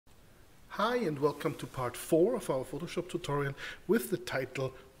Hi and welcome to part 4 of our Photoshop tutorial with the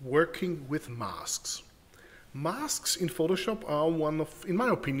title Working with Masks. Masks in Photoshop are in my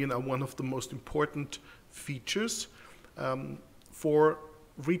opinion, are one of the most important features for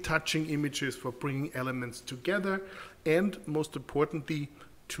retouching images, for bringing elements together, and most importantly,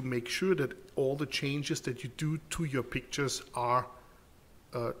 to make sure that all the changes that you do to your pictures are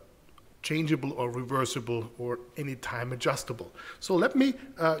changeable or reversible or anytime adjustable. So let me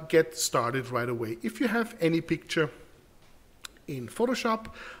get started right away. If you have any picture in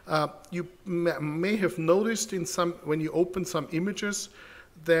Photoshop, you may have noticed when you open some images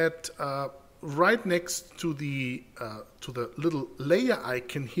that right next to the little layer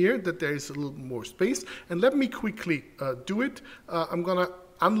icon here that there is a little more space. And let me quickly do it. I'm gonna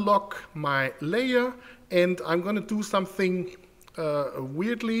unlock my layer and I'm gonna do something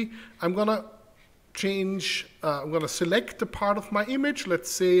weirdly. I'm gonna select the part of my image. Let's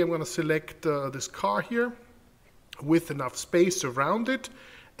say I'm gonna select this car here with enough space around it,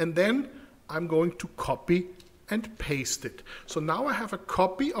 and then I'm going to copy and paste it. So now I have a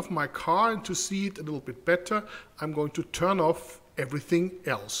copy of my car, and to see it a little bit better, I'm going to turn off everything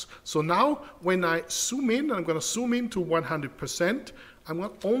else. So now when I zoom in, I'm going to zoom in to 100%, I'm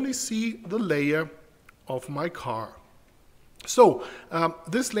going to only see the layer of my car. So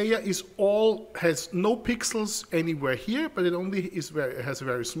this layer has no pixels anywhere here, but it only has a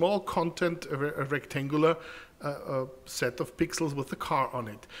very small content, a rectangular set of pixels with the car on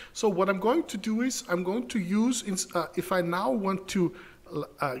it. So what I'm going to do is I'm going to use, if I now want to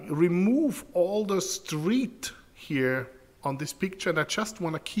remove all the street here on this picture and I just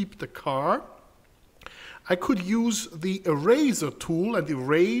want to keep the car, I could use the eraser tool and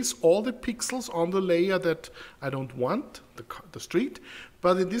erase all the pixels on the layer that I don't want, the street.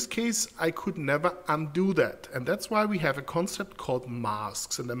 But in this case, I could never undo that. And that's why we have a concept called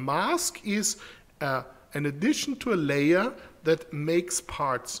masks. And a mask is an addition to a layer that makes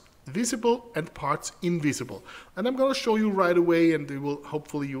parts visible and parts invisible. And I'm going to show you right away, and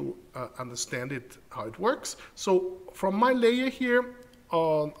hopefully you'll understand it, how it works. So from my layer here,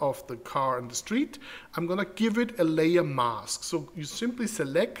 of the car and the street, I'm gonna give it a layer mask. So you simply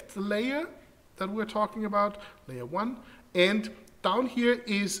select the layer that we're talking about, layer 1, and down here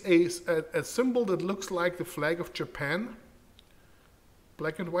is a symbol that looks like the flag of Japan,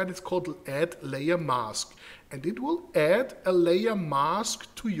 black and white. It's called Add Layer Mask, and it will add a layer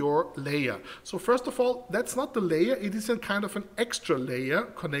mask to your layer. So first of all, that's not the layer, it is a kind of an extra layer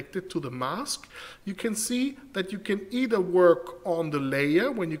connected to the mask. You can see that you can either work on the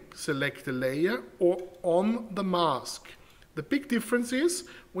layer when you select the layer or on the mask. The big difference is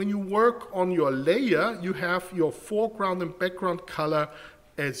when you work on your layer, you have your foreground and background color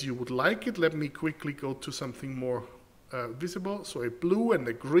as you would like it. Let me quickly go to something more visible, so a blue and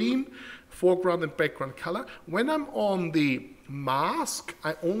a green foreground and background color. When I'm on the mask,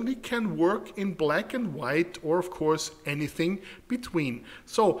 I only can work in black and white, or of course anything between.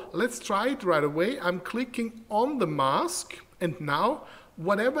 So let's try it right away. I'm clicking on the mask, and now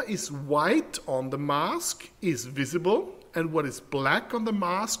whatever is white on the mask is visible, and what is black on the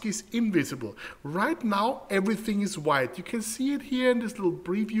mask is invisible. Right now everything is white. You can see it here in this little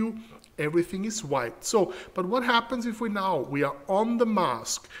preview. Everything is white. So, but what happens if we are on the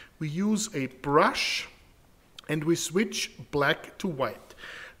mask? We use a brush and we switch black to white.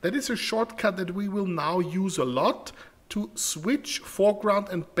 That is a shortcut that we will now use a lot to switch foreground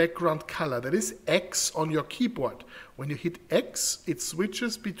and background color. That is X on your keyboard. When you hit X, it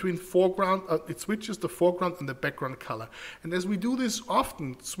switches between it switches the foreground and the background color. And as we do this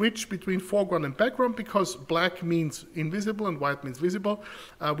often, switch between foreground and background, because black means invisible and white means visible,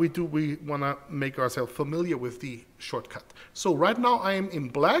 we want to make ourselves familiar with the shortcut. So right now I am in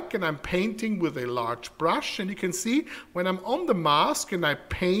black and I'm painting with a large brush, and you can see when I'm on the mask and I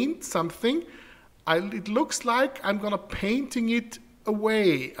paint something, it looks like I'm gonna painting it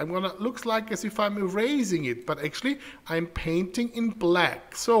away. Looks like as if I'm erasing it, but actually I'm painting in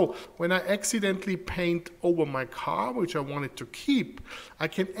black. So when I accidentally paint over my car, which I wanted to keep, I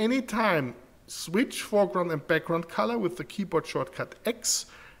can anytime switch foreground and background color with the keyboard shortcut X,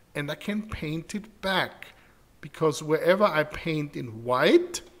 and I can paint it back, because wherever I paint in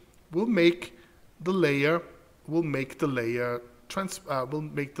white will make the layer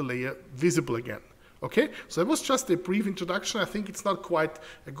visible again. Okay, so that was just a brief introduction. I think it's not quite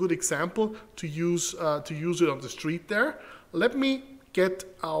a good example to use it on the street there. Let me get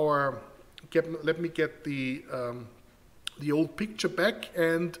the old picture back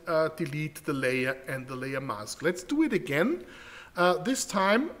and delete the layer and the layer mask. Let's do it again. This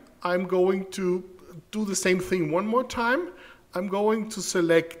time I'm going to do the same thing one more time. I'm going to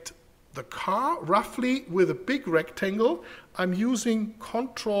select the car roughly with a big rectangle. I'm using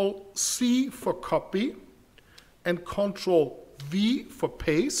Control C for copy and Control V for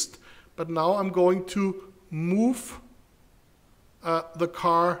paste. But now I'm going to move the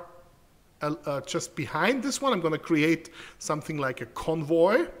car just behind this one. I'm going to create something like a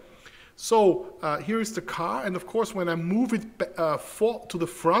convoy. So here is the car, and of course when I move it to the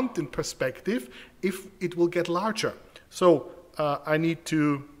front in perspective, if it will get larger. So I need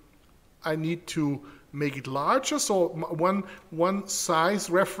to make it larger. So one size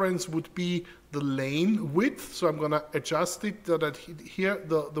reference would be the lane width. So I'm going to adjust it so that here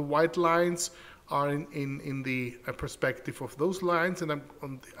the white lines are in the perspective of those lines, and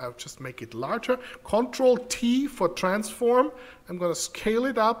I'll just make it larger. Control T for transform. I'm going to scale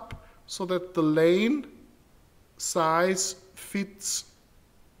it up so that the lane size fits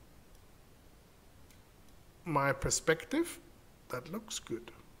my perspective. That looks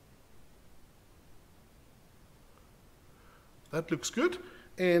good. That looks good,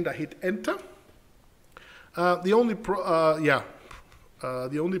 and I hit enter. The only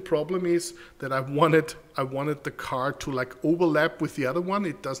problem is that I wanted the car to like overlap with the other one.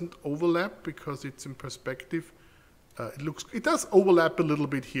 It doesn't overlap because it's in perspective. It does overlap a little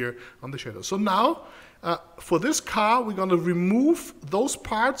bit here on the shadow. So now for this car, we're going to remove those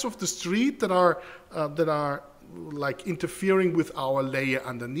parts of the street that are like interfering with our layer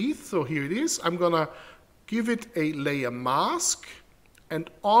underneath. So here it is. I'm going to give it a layer mask, and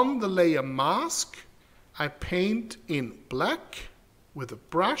on the layer mask I paint in black with a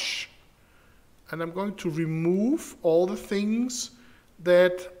brush, and I'm going to remove all the things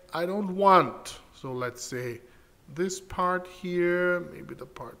that I don't want. So let's say this part here, maybe the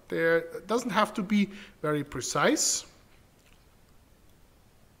part there. It doesn't have to be very precise.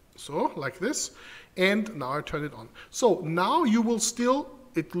 So like this, and now I turn it on. So now you will still,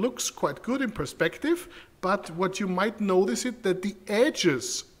 it looks quite good in perspective, but what you might notice is that the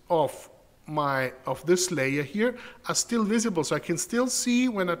edges of this layer here are still visible. So I can still see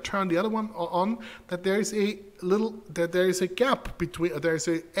when I turn the other one on that there is a gap between, there is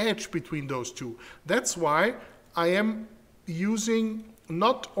an edge between those two. That's why I am using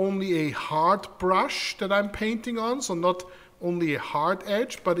not only a hard brush that I'm painting on, so not only a hard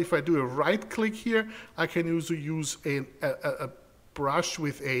edge, but if I do a right click here, I can also use a brush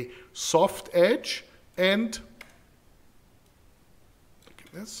with a soft edge, and look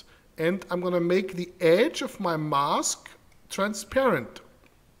at this. And I'm going to make the edge of my mask transparent,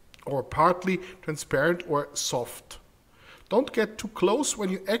 or partly transparent or soft. Don't get too close when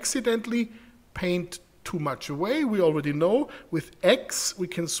you accidentally paint too much away. We already know with X we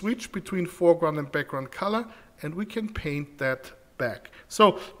can switch between foreground and background color, and we can paint that back.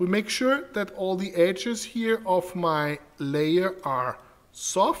 So we make sure that all the edges here of my layer are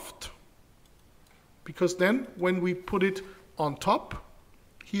soft, because then when we put it on top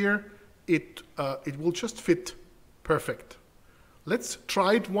here, it will just fit perfect. Let's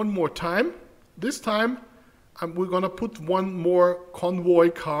try it one more time. This time we're going to put one more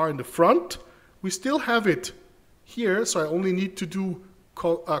convoy car in the front. We still have it here, so I only need to do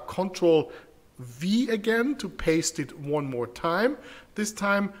Control V again to paste it one more time. This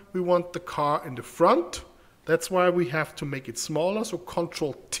time we want the car in the front. That's why we have to make it smaller. So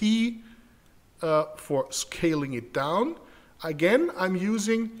Control T for scaling it down. Again, I'm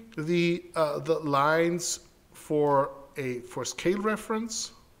using the lines for scale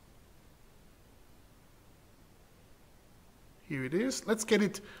reference. Here it is. Let's get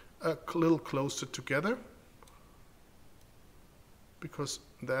it a little closer together, because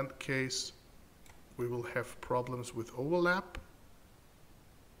in that case we will have problems with overlap.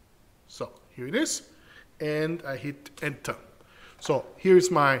 So here it is, and I hit enter. So here is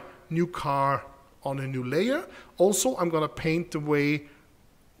my new car on a new layer. Also, I'm going to paint the way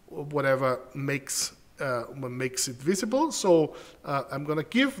whatever makes it visible. So I'm going to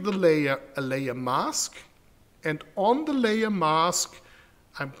give the layer a layer mask, and on the layer mask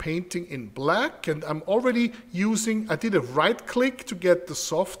I'm painting in black, and I'm already using, I did a right click to get the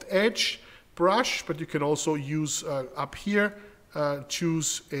soft edge brush, but you can also use up here,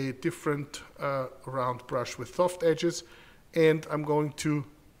 choose a different round brush with soft edges, and I'm going to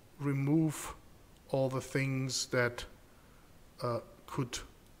remove all the things that could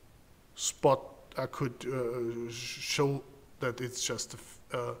show that it's just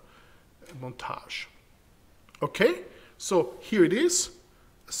a montage. Okay, so here it is,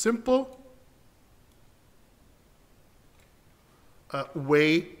 a simple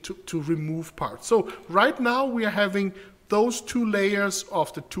way to remove parts. So right now we are having those two layers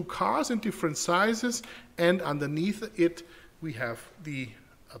of the two cars in different sizes, and underneath it we have the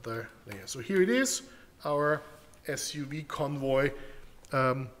other layer. So here it is, our SUV convoy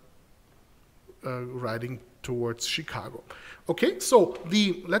riding towards Chicago. Okay, so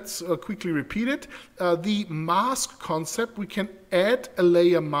let's quickly repeat it. The mask concept, we can add a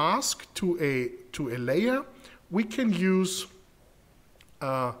layer mask to a layer. We can use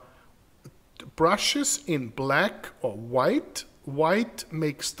brushes in black or white. White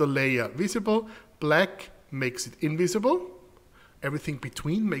makes the layer visible, black makes it invisible. Everything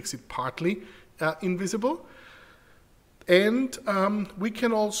between makes it partly invisible. And we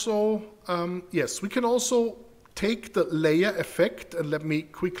can also, we can also take the layer effect, and let me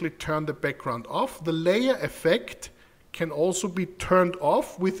quickly turn the background off. The layer effect can also be turned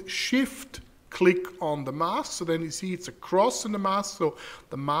off with shift click on the mask. So then you see it's a cross in the mask, so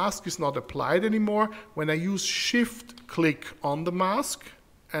the mask is not applied anymore. When I use shift click on the mask,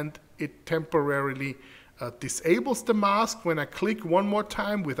 and it temporarily disables the mask. When I click one more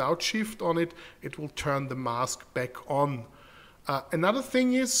time without shift on it, it will turn the mask back on. Another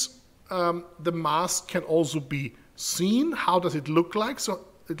thing is the mask can also be seen. How does it look like? So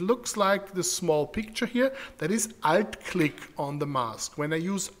it looks like this small picture here. That is alt click on the mask. When I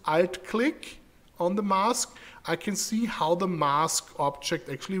use alt click on the mask, I can see how the mask object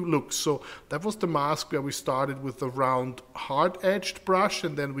actually looks. So that was the mask where we started with the round hard-edged brush,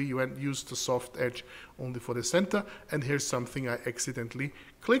 and then we used the soft edge only for the center. And here's something I accidentally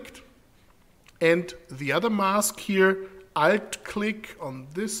clicked. And the other mask here, alt click on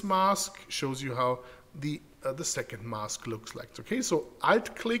this mask, shows you how the second mask looks like. Okay, so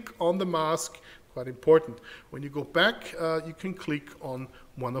alt click on the mask, quite important. When you go back, you can click on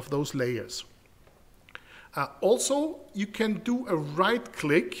one of those layers. Also, you can do a right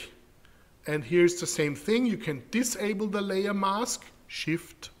click, and here's the same thing. You can disable the layer mask,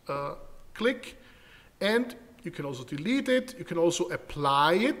 shift click, and you can also delete it. You can also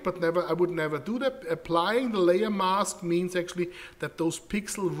apply it, but I would never do that. Applying the layer mask means actually that those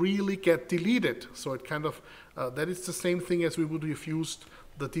pixels really get deleted. So it kind of, that is the same thing as we would have used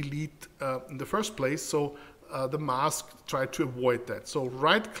the delete in the first place. So the mask tried to avoid that. So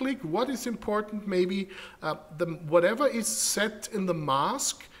right click, what is important maybe, whatever is set in the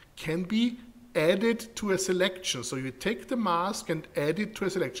mask can be added to a selection. So you take the mask and add it to a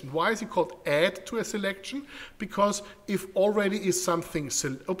selection. Why is it called add to a selection? Because if already is something,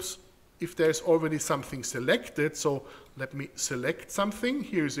 if there's already something selected, so let me select something.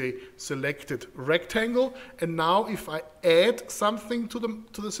 Here's a selected rectangle, and now if I add something to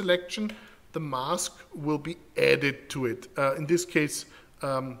the selection, the mask will be added to it. In this case,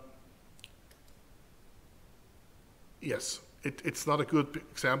 yes, it's not a good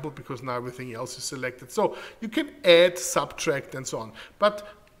example because now everything else is selected. So you can add, subtract, and so on. But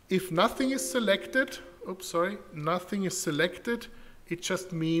if nothing is selected, nothing is selected, it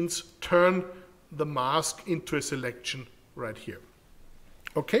just means turn the mask into a selection right here.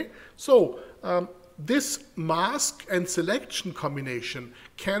 Okay, so this mask and selection combination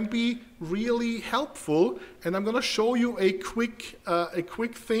can be really helpful, and I'm going to show you a quick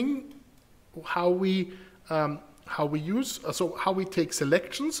thing how we take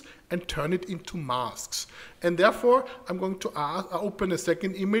selections and turn it into masks. And therefore, I'm going to open a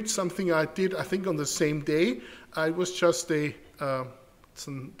second image, something I did, I think, on the same day. It was just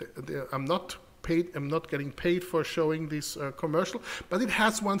I'm not getting paid for showing this commercial, but it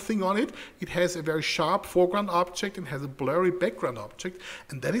has one thing on it. It has a very sharp foreground object and has a blurry background object,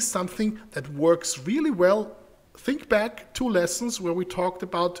 and that is something that works really well. Think back 2 lessons where we talked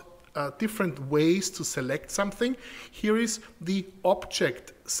about different ways to select something. Here is the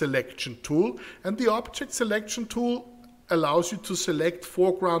object selection tool, and the object selection tool allows you to select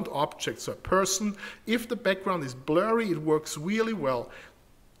foreground objects, so a person. If the background is blurry, it works really well.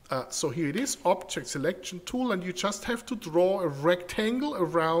 So here it is, object selection tool, and you just have to draw a rectangle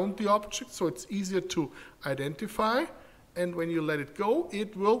around the object so it's easier to identify. And when you let it go,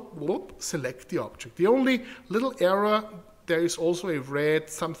 it will select the object. The only little error, there is also a red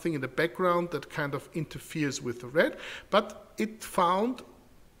something in the background that kind of interferes with the red, but it found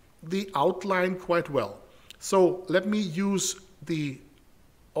the outline quite well. So let me use the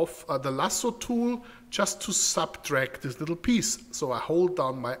lasso tool just to subtract this little piece. So I hold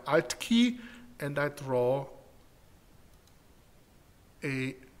down my Alt key and I draw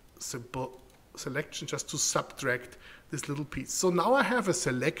a simple selection just to subtract this little piece. So now I have a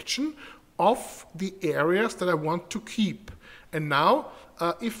selection of the areas that I want to keep. And now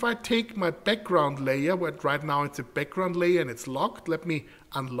if I take my background layer, where right now it's a background layer and it's locked, let me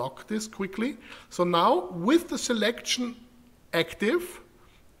unlock this quickly. So now with the selection active,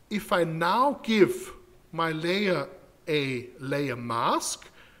 if I now give my layer a layer mask,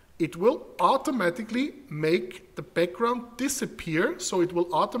 it will automatically make the background disappear. So it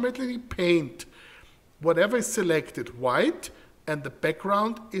will automatically paint whatever is selected white and the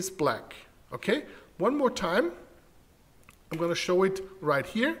background is black. Okay, one more time. I'm going to show it right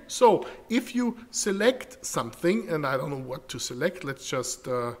here. So if you select something, and I don't know what to select, let's just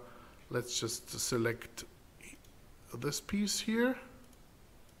select this piece here.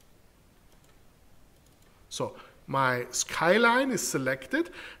 So my skyline is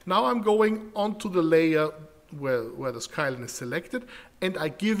selected. Now I'm going onto the layer where the skyline is selected, and I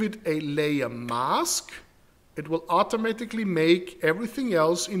give it a layer mask. It will automatically make everything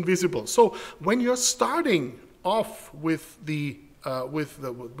else invisible. So when you're starting off with the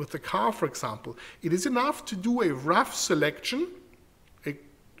car, for example, it is enough to do a rough selection, a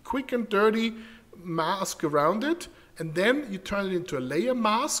quick and dirty mask around it, and then you turn it into a layer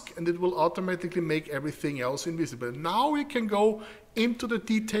mask, and it will automatically make everything else invisible. Now we can go into the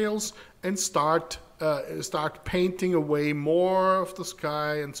details and start painting away more of the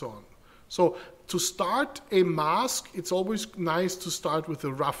sky and so on. So to start a mask, it's always nice to start with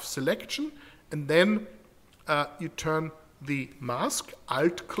a rough selection, and then you turn the mask,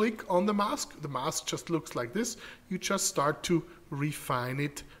 Alt-click on the mask. The mask just looks like this. You just start to refine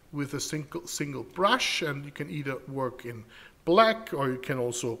it with a single brush, and you can either work in black or you can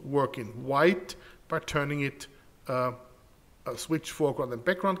also work in white by turning it switch foreground and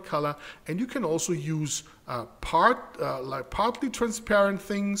background color. And you can also use like partly transparent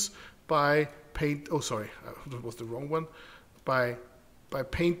things by that was the wrong one. By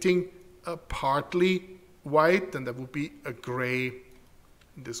painting partly white, and that would be a gray.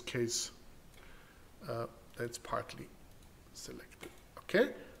 In this case, that's partly selected. Okay,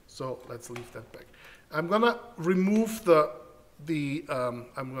 so let's leave that back. I'm gonna remove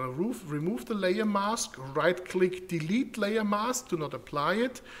remove the layer mask. Right-click, delete layer mask. Do not apply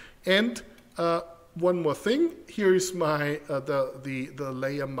it. And one more thing. Here is my the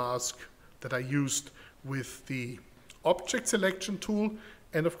layer mask that I used with the object selection tool.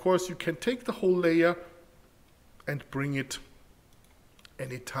 And of course, you can take the whole layer and bring it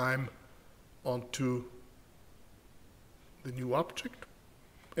anytime onto the new object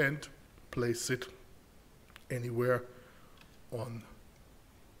and place it anywhere on.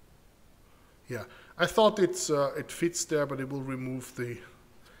 Yeah, I thought it fits there, but it will remove the.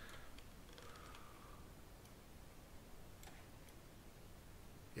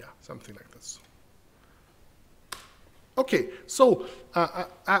 Yeah, something like this. Okay, so I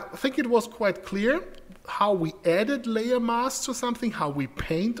think it was quite clear how we added layer masks to something, how we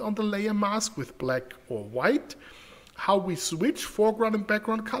paint on the layer mask with black or white, how we switch foreground and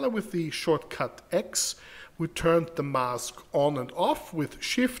background color with the shortcut X. We turned the mask on and off with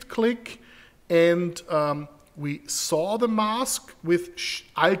shift-click, and we saw the mask with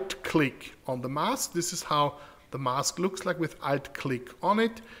alt-click on the mask. This is how the mask looks like with alt-click on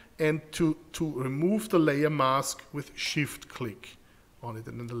it, and to remove the layer mask with shift-click on it,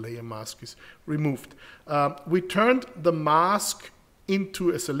 and then the layer mask is removed. We turned the mask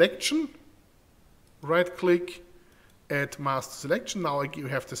into a selection. Right-click, add mask selection. Now you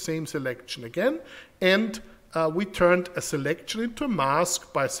have the same selection again, and we turned a selection into a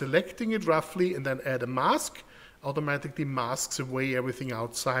mask by selecting it roughly and then add a mask. Automatically masks away everything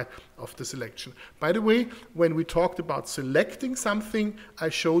outside of the selection. By the way, when we talked about selecting something, I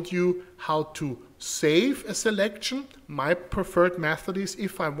showed you how to save a selection. My preferred method is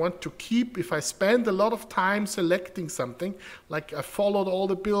if I spend a lot of time selecting something, like I followed all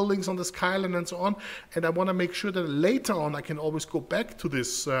the buildings on the skyline and so on, and I want to make sure that later on I can always go back to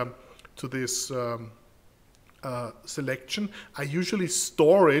this selection, I usually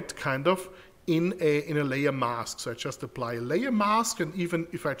store it kind of in a layer mask. So I just apply a layer mask, and even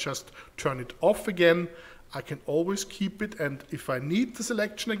if I just turn it off again, I can always keep it, and if I need the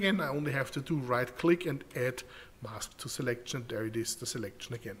selection again, I only have to do right-click and add mask to selection. There it is, the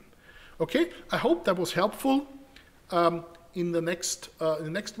selection again. Okay, I hope that was helpful. In the next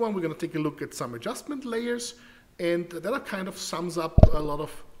one, we're going to take a look at some adjustment layers, and that kind of sums up a lot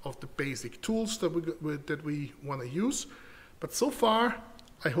of the basic tools that we want to use. But so far,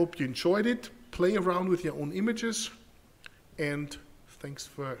 I hope you enjoyed it. Play around with your own images, and thanks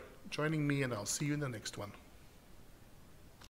for joining me, and I'll see you in the next one.